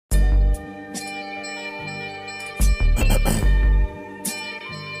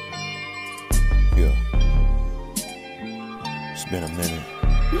Been a minute.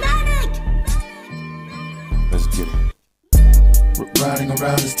 MANIC! Let's get it. Riding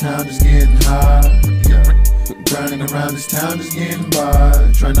around this town just getting high. Grinding around this town just getting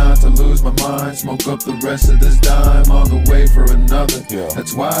by. Try not to lose my mind. Smoke up the rest of this dime. On the way for another.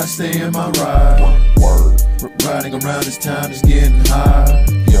 That's why I stay in my ride. Riding around this town just getting high.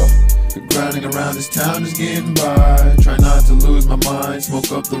 Grinding around this town just getting by. Try not to lose my mind. Smoke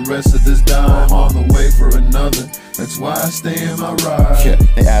up the rest of this dime. On the way for another. That's why I stay in my ride.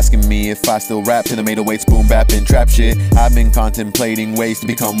 They asking me if I still rap to the 808s, boom bap and trap shit. I've been contemplating ways to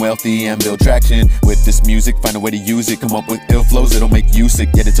become wealthy and build traction with this music. Find a way to use it, come up with ill flows that'll make you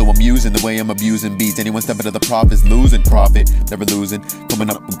sick. Get it so amusing the way I'm abusing beats. Anyone stepping to the prof is losing profit, never losing. Coming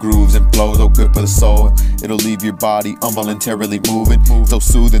up with grooves and flows, oh good for the soul. It'll leave your body involuntarily moving. So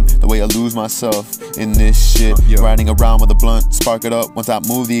soothing the way I lose myself in this shit. Riding around with a blunt, spark it up once I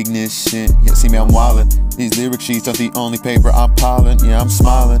move the ignition. Yeah, see me, I'm wildin'. These lyric sheets are the only paper I'm piling. Yeah, I'm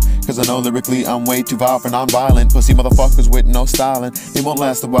smiling, cause I know lyrically I'm way too vile for non-violent. Pussy motherfuckers with no styling, they won't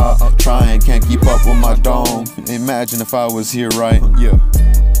last a while. Trying, can't keep up with my dome. Imagine if I was here right.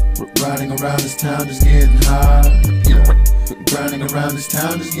 Riding around this town just getting high. Grinding around this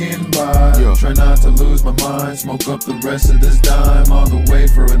town just getting by. Try not to lose my mind. Smoke up the rest of this dime. On the way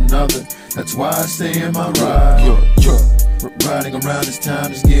for another. That's why I stay in my ride. Riding around this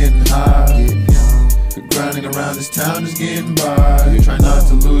town just getting high. Grinding around this town just getting by. Try not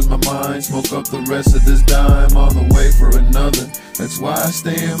to lose my mind. Smoke up the rest of this dime. On the way for another. That's why I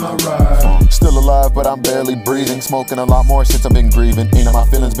stay in my ride. Still alive, but I'm barely breathing. Smoking a lot more since I've been grieving. Ain't on my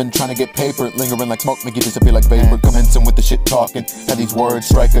feelings, been trying to get paper. Lingering like smoke, make you disappear like vapor. Commencing with the shit talking. Now these words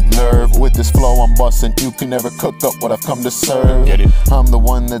strike a nerve. With this flow I'm busting. You can never cook up what I've come to serve. I'm the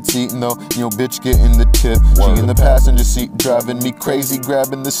one that's eating though. Yo bitch getting the tip. She in the passenger seat driving me crazy,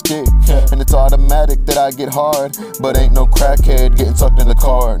 grabbing the stick. And it's automatic that I get hard, but ain't no crackhead getting sucked in the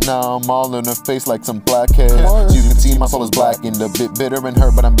car. Now I'm all in her face like some blackhead. You can see my soul is blackened. A bit bitter and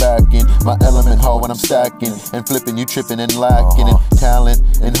hurt, but I'm back in my element, ho, when I'm stacking and flipping, you tripping and lacking in talent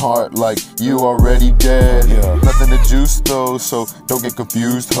and heart like you already dead. Nothing to juice though, so don't get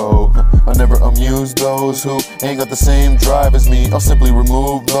confused, ho. I never amuse those who ain't got the same drive as me. I'll simply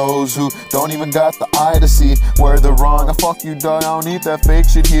remove those who don't even got the eye to see where they're wrong. I fuck you, dog, I don't need that fake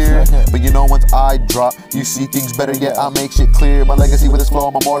shit here. But you know once I drop, you see things better, yeah, I make shit clear. My legacy with this flow,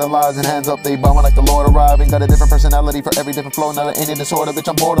 I'm immortalizing. Hands up, they bombing like the Lord arriving. Got a different personality for every different flow. Not any disorder, bitch,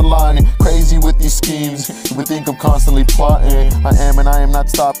 I'm borderline. Crazy with these schemes, you would think I'm constantly plotting. I am and I am not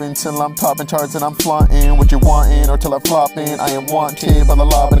stopping till I'm topping charts and I'm flaunting what you're wanting, or till I'm flopping. I am wanted by the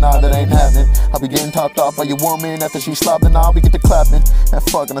law, but nah, that ain't happening. I'll be getting topped off by your woman after she slopped, and I'll be get to clapping and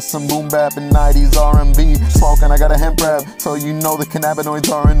fucking us some boom bap and 90s R&B. Smoking, I got a hemp rap, so you know the cannabinoids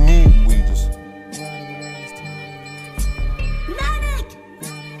are in me.